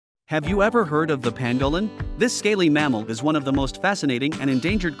Have you ever heard of the pangolin? This scaly mammal is one of the most fascinating and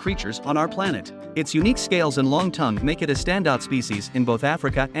endangered creatures on our planet. Its unique scales and long tongue make it a standout species in both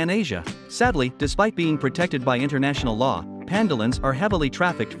Africa and Asia. Sadly, despite being protected by international law, pangolins are heavily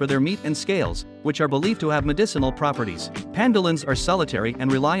trafficked for their meat and scales, which are believed to have medicinal properties. Pangolins are solitary and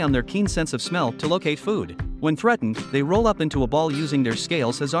rely on their keen sense of smell to locate food. When threatened, they roll up into a ball using their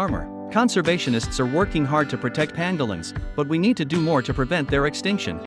scales as armor. Conservationists are working hard to protect pangolins, but we need to do more to prevent their extinction.